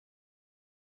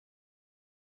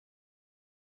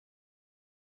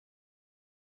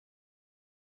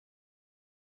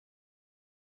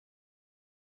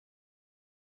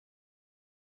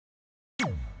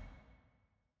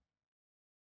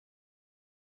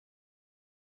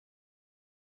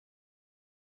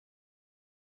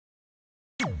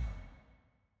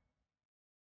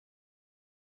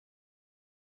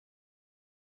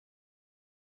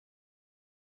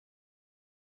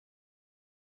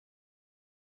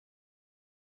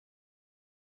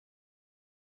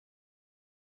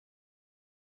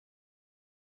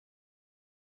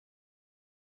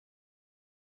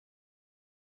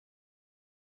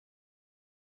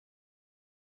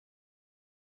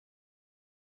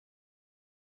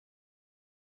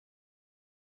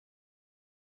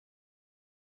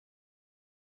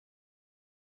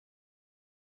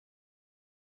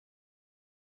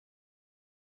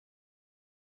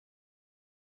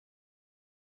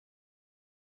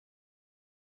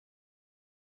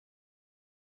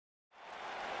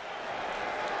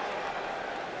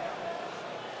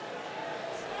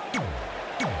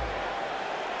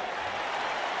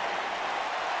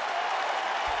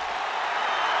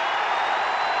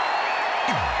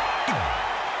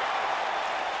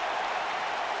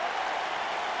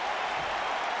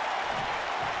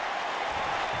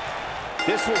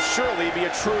This will surely be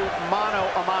a true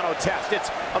mano-a-mano test. It's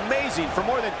amazing. For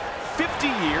more than 50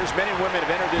 years, men and women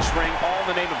have entered this ring all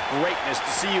in the name of greatness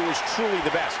to see who is truly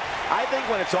the best. I think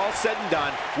when it's all said and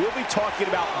done, we'll be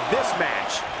talking about this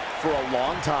match for a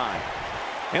long time.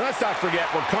 And let's not forget,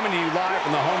 we're coming to you live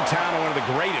from the hometown of one of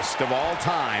the greatest of all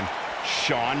time,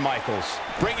 Shawn Michaels.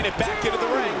 Bringing it back into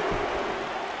the ring.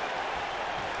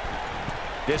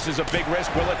 This is a big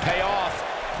risk. Will it pay off?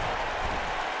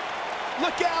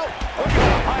 Look out! Look at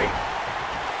the height.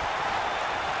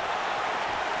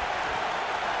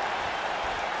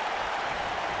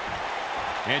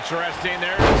 Interesting.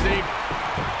 There is the...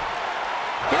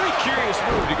 Very curious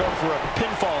move to go for a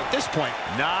pinfall at this point.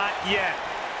 Not yet.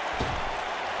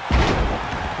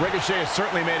 Ricochet has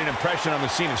certainly made an impression on the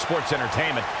scene of sports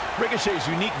entertainment. Ricochet's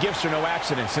unique gifts are no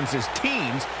accident. Since his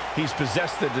teens, he's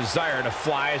possessed the desire to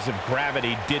fly as if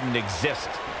gravity didn't exist.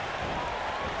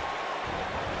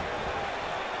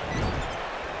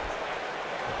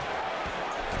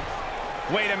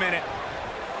 Wait a minute.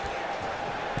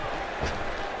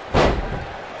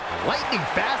 Lightning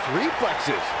fast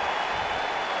reflexes.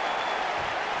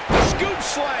 Scoop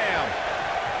slam.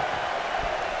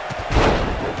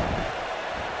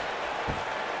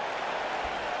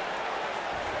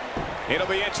 It'll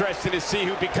be interesting to see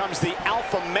who becomes the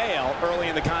alpha male early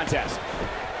in the contest.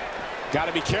 Got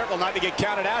to be careful not to get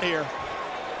counted out here.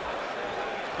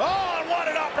 Oh, what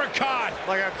an uppercut!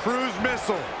 Like a cruise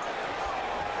missile.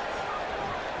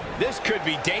 This could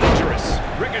be dangerous.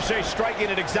 Ricochet striking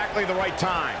at exactly the right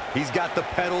time. He's got the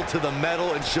pedal to the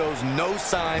metal and shows no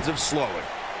signs of slowing.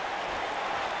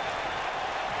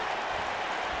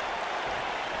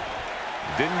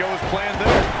 Didn't go as planned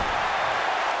there.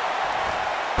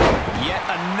 Yet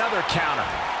another counter.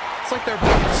 It's like they're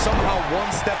both somehow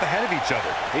one step ahead of each other.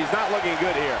 He's not looking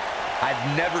good here.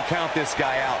 I'd never count this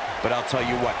guy out, but I'll tell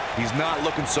you what, he's not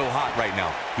looking so hot right now.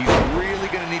 He's really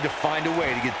going to need to find a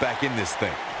way to get back in this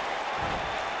thing.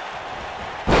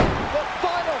 The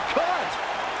final cut!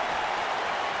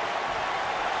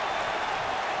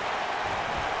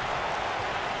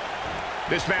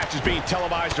 This match is being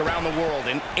televised around the world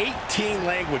in 18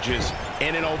 languages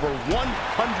and in over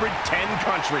 110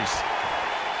 countries.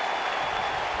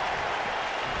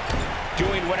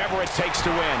 Doing whatever it takes to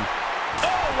win. Oh,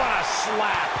 what a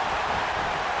slap!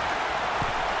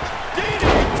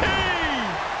 DDT!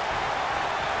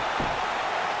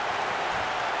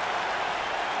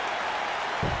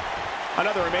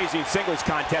 Another amazing singles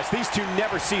contest. These two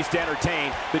never cease to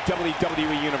entertain the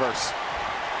WWE Universe.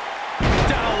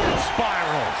 Downward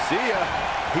spiral. See ya.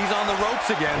 He's on the ropes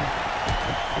again.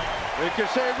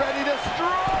 Ricochet ready to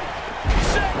strike.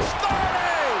 630.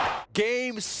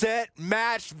 Game, set,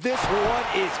 match. This one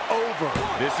is over.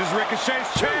 This is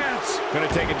Ricochet's chance. Gonna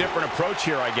take a different approach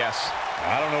here, I guess.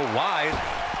 I don't know why.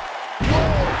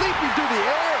 Whoa, leaping through the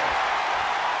air.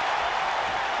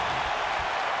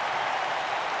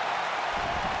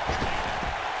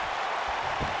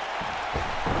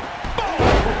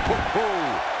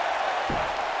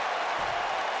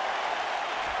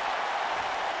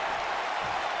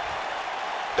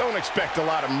 Don't expect a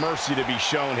lot of mercy to be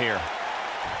shown here.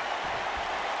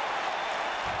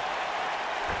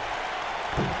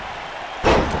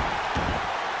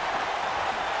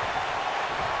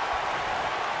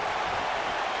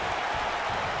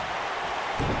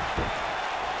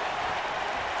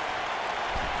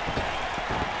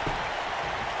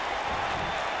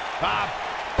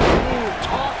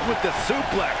 Tossed with the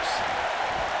suplex.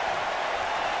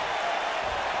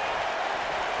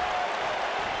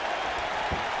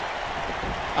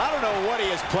 I don't know what he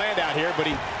has planned out here, but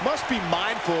he must be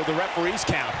mindful of the referee's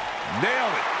count.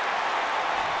 Nailed it.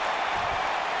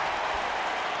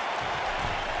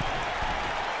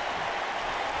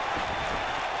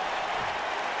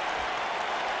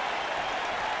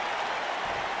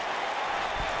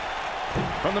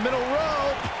 From the middle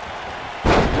rope.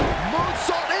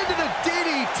 Moonsault into the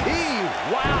DDT.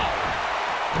 Wow.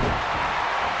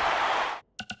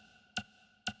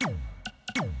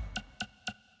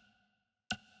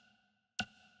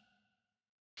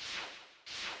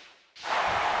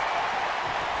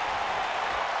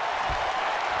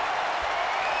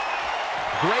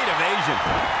 Great evasion.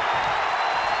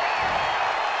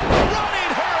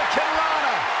 Running Hurricane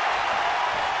Rana.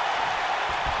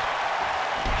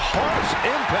 Harsh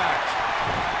impact.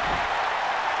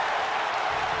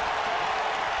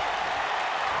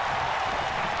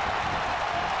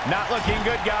 Not looking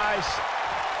good, guys.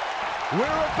 We're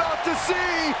about to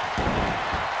see.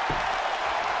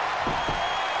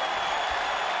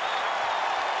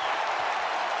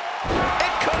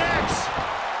 It connects.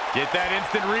 Get that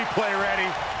instant replay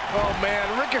ready. Oh, man,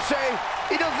 Ricochet,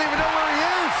 he doesn't even know where he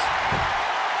is.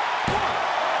 1,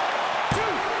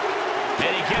 2.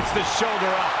 And he gets the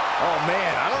shoulder up. Oh,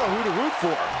 man, I don't know who to root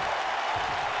for.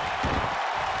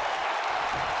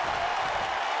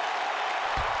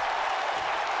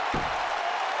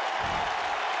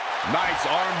 Nice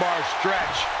armbar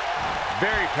stretch.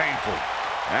 Very painful.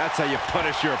 That's how you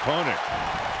punish your opponent.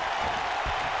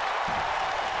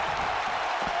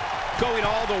 Going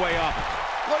all the way up.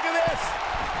 Look at this.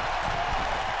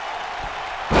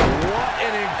 What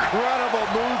an incredible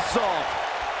moonsault.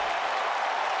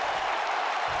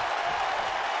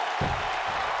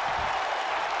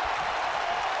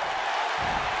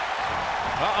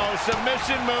 Uh-oh,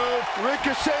 submission move.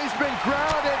 Ricochet's been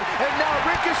grounded, and now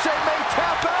Ricochet may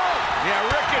tap out. Yeah,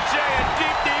 Ricochet in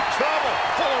deep, deep trouble.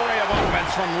 Full array of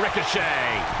offense from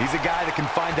Ricochet. He's a guy that can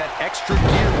find that extra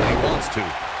gear when he wants to.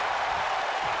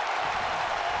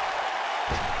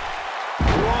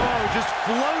 Whoa, just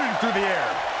floating through the air.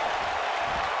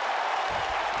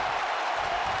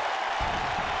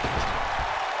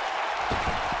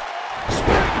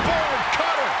 Springboard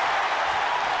cutter.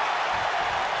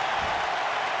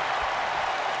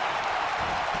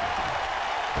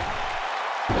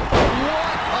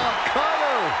 What a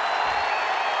cutter!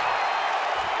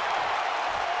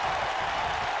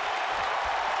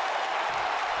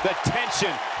 The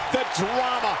tension, the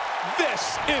drama.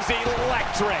 This is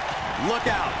electric. Look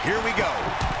out, here we go.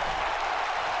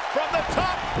 From the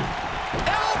top,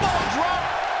 elbow drop.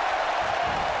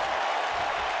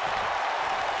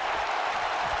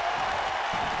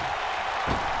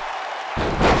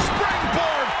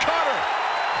 Springboard cutter.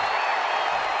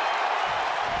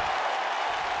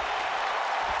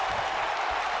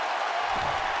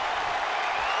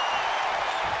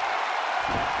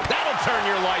 That'll turn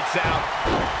your lights out.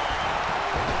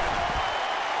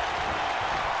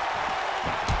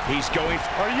 He's going.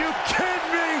 Are you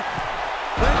kidding me?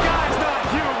 That guy's not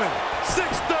human.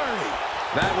 630.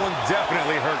 That one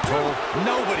definitely hurt, Cole.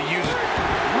 Nobody uses it.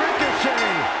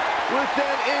 Ricochet with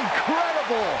an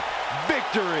incredible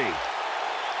victory.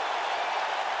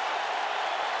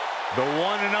 The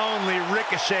one and only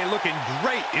Ricochet looking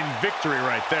great in victory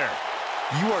right there.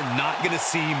 You are not going to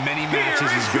see many matches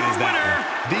as good as that one.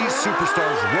 These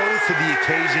superstars rose to the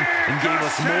occasion and gave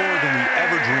us more than we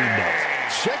ever dreamed of.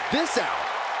 Check this out.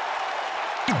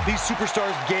 These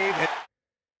superstars gave